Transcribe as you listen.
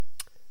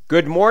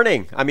Good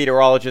morning. I'm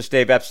meteorologist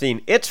Dave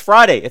Epstein. It's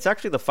Friday. It's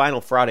actually the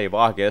final Friday of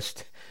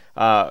August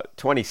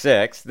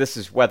 26th. This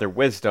is Weather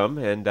Wisdom,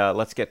 and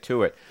let's get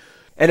to it.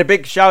 And a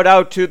big shout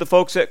out to the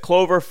folks at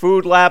Clover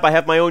Food Lab. I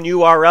have my own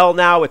URL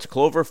now. It's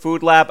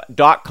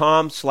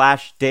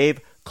cloverfoodlab.com/Dave.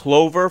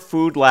 Clover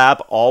Food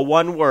Lab, all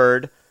one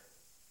word,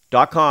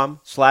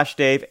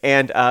 .com/Dave.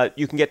 And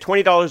you can get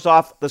 $20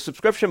 off the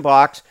subscription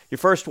box. Your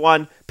first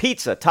one,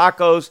 pizza,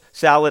 tacos,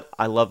 salad.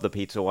 I love the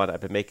pizza one.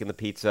 I've been making the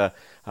pizza.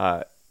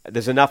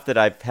 There's enough that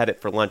I've had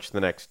it for lunch the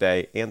next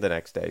day and the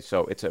next day.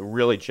 So it's a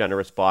really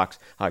generous box.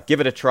 Give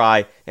it a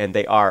try, and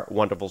they are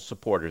wonderful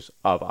supporters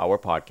of our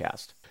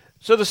podcast.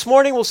 So this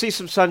morning we'll see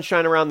some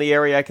sunshine around the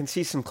area. I can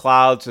see some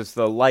clouds as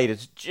the light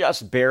is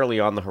just barely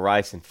on the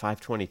horizon.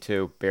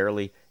 5:22,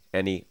 barely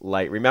any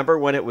light. Remember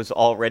when it was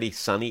already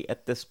sunny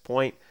at this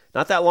point?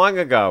 Not that long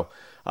ago.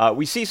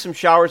 We see some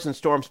showers and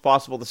storms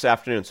possible this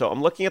afternoon. So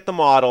I'm looking at the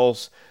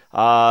models.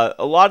 A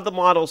lot of the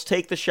models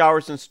take the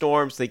showers and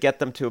storms, they get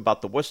them to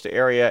about the Worcester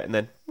area, and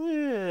then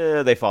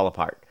they fall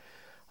apart.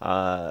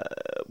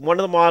 One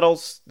of the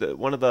models,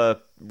 one of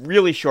the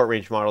really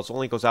short-range models,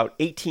 only goes out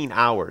 18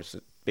 hours.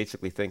 It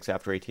basically thinks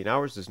after 18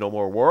 hours there's no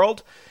more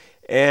world.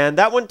 And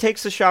that one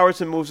takes the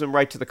showers and moves them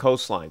right to the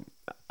coastline.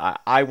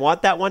 I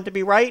want that one to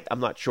be right. I'm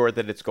not sure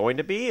that it's going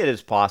to be. It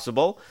is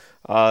possible.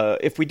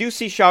 If we do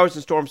see showers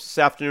and storms this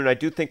afternoon, I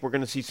do think we're going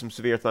to see some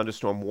severe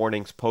thunderstorm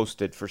warnings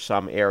posted for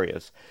some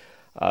areas.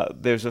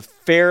 There's a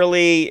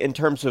fairly, in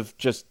terms of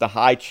just the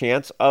high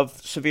chance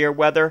of severe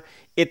weather,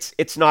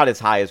 it's not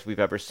as high as we've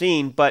ever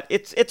seen, but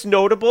it's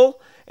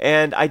notable,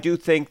 and I do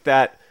think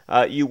that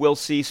you will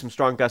see some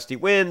strong gusty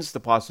winds, the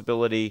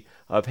possibility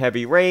of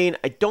heavy rain.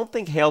 I don't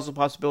think hail's a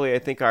possibility. I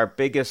think our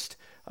biggest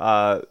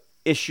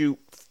issue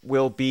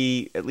will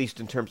be, at least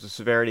in terms of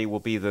severity, will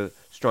be the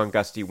strong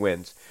gusty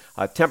winds.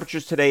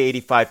 Temperatures today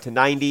 85 to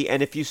 90,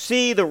 and if you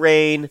see the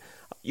rain,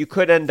 you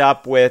could end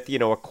up with,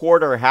 a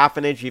quarter or half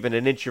an inch, even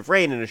an inch of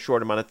rain in a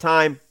short amount of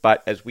time.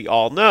 But as we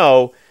all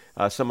know,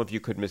 some of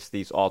you could miss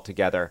these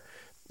altogether.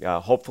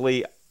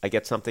 Hopefully, I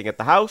get something at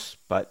the house,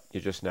 but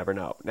you just never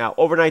know. Now,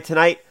 overnight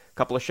tonight, a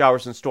couple of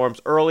showers and storms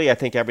early. I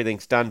think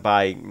everything's done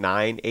by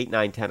 8,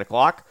 9, 10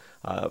 o'clock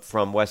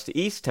from west to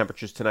east.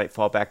 Temperatures tonight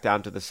fall back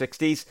down to the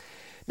 60s.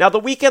 Now, the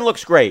weekend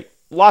looks great.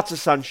 Lots of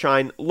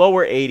sunshine,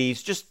 lower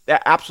 80s, just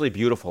absolutely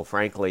beautiful,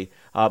 frankly.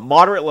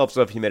 Moderate levels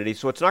of humidity,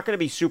 so it's not going to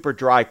be super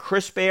dry,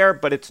 crisp air,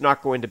 but it's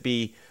not going to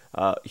be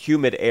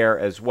humid air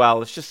as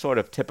well. It's just sort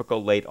of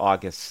typical late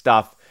August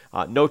stuff.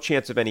 No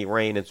chance of any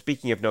rain. And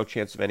speaking of no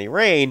chance of any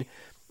rain,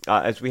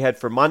 as we head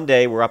for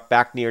Monday, we're up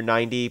back near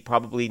 90,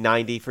 probably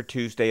 90 for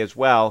Tuesday as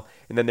well.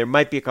 And then there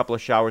might be a couple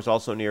of showers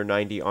also near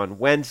 90 on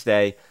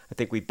Wednesday. I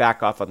think we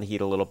back off on the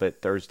heat a little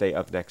bit Thursday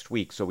of next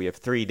week. So we have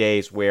 3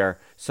 days where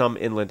some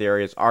inland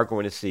areas are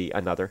going to see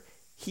another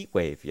heat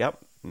wave. Yep,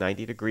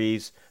 90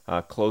 degrees,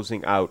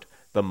 closing out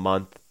the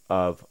month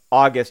of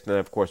August. And then,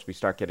 of course, we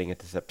start getting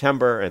into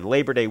September and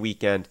Labor Day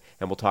weekend,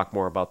 and we'll talk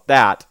more about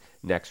that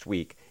next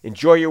week.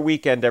 Enjoy your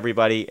weekend,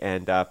 everybody,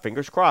 and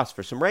fingers crossed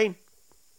for some rain.